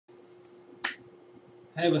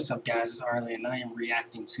Hey, what's up guys, it's Arli and I am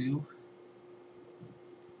reacting to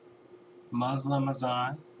Muslim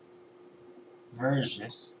Azan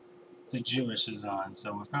versus the Jewish Azan.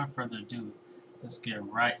 So without further ado, let's get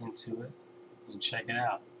right into it and check it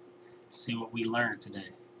out. See what we learned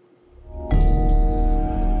today.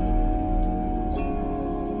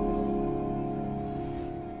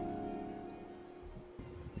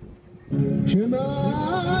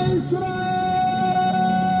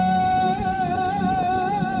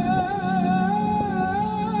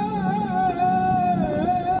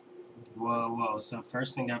 Whoa. So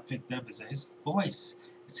first thing I picked up is that his voice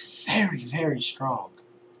is very, very strong.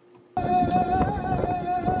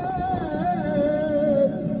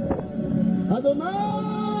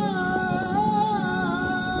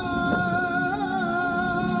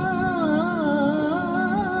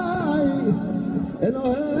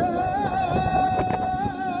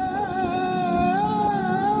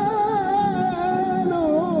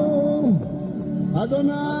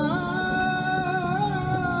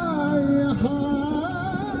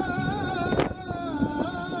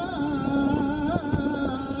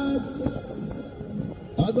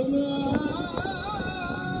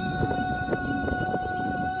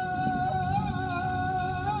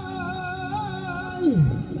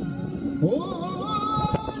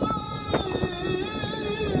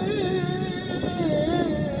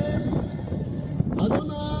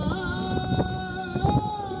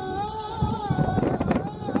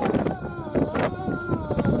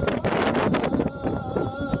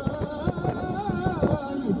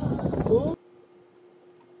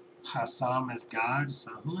 Hassam is God,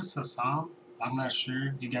 so who is Hassam? I'm not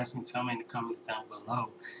sure. You guys can tell me in the comments down below.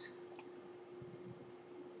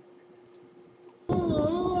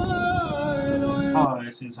 Oh,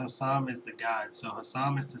 it says Hassam is the God. So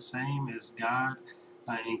Hassam is the same as God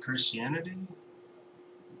in Christianity?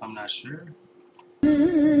 I'm not sure.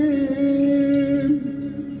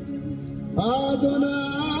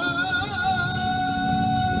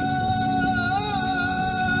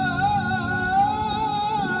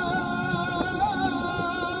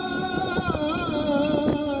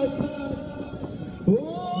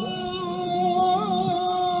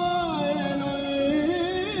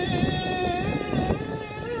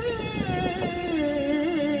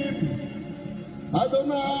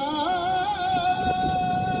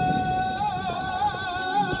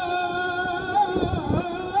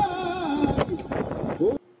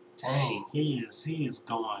 Dang, he is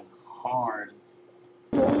going hard.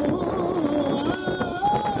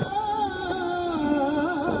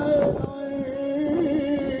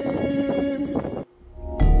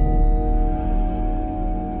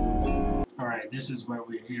 Alright, this is what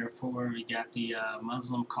we're here for. We got the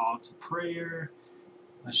Muslim call to prayer.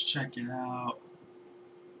 Let's check it out.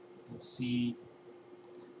 Let's see.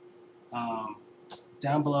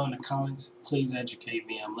 Down below in the comments, please educate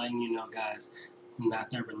me. I'm letting you know, guys, I'm not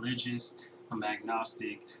that religious. I'm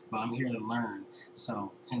agnostic, but I'm here to learn.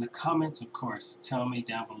 So in the comments, of course, tell me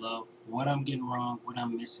down below what I'm getting wrong, what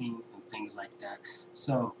I'm missing, and things like that.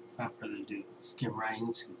 So without further ado, let's get right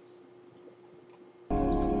into it.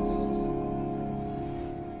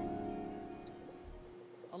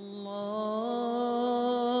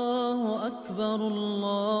 Allahu Akbar,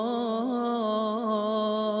 Allahu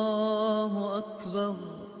Akbar,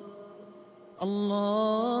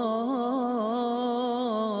 Allahu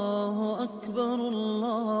Akbar,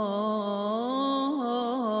 Allahu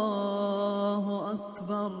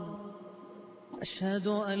Akbar.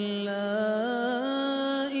 Ashhadu an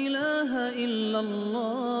la ilaha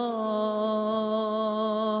illallah.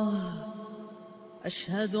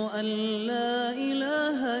 أشهد أن لا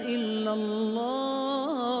إله إلا الله.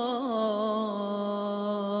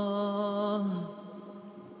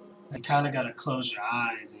 You kind of gotta close your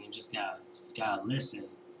eyes and you just gotta listen.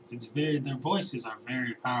 Their voices are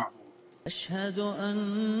very powerful. أشهد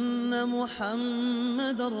أن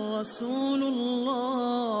محمد رسول الله.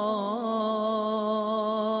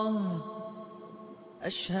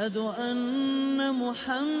 أشهد أن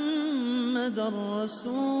محمد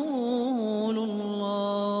رسول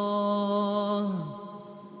الله.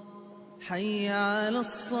 حي على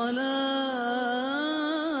الصلاة.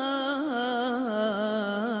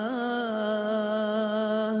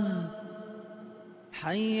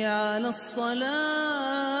 حي على الصلاة.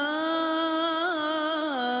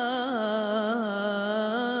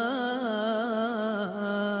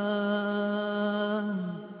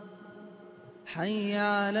 حي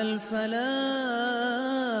على الفلاح.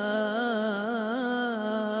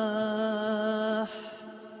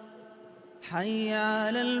 حي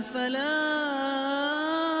على الفلاح.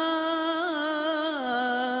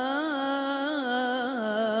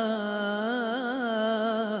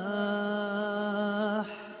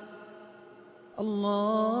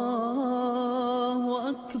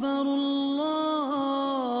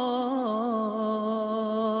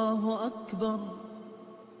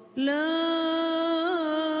 لا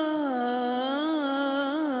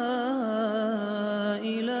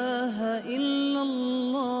إله إلا الله.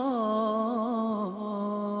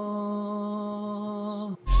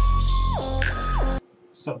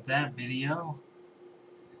 So that video,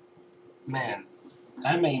 man,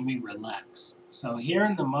 that made me relax. So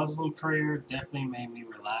hearing the Muslim prayer definitely made me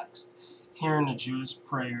relaxed. Hearing the Jewish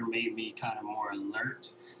prayer made me kind of more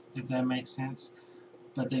alert, if that makes sense.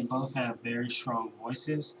 But they both have very strong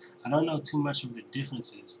voices. I don't know too much of the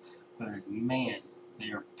differences, but man,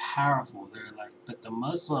 they are powerful. They're like, but the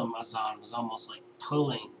Muslim Azan was almost like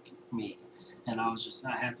pulling me, and I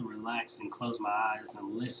had to relax and close my eyes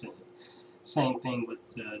and listen. Same thing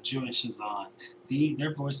with the Jewish Azan.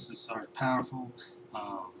 Their voices are powerful.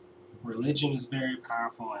 Religion is very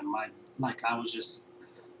powerful, and I was just,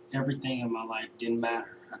 everything in my life didn't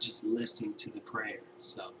matter. I just listened to the prayer.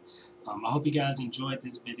 So I hope you guys enjoyed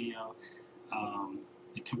this video.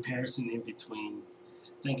 The comparison in between.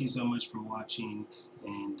 Thank you so much for watching,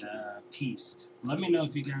 and peace. Let me know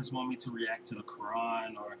if you guys want me to react to the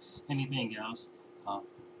Quran or anything else.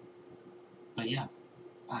 But yeah,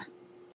 bye.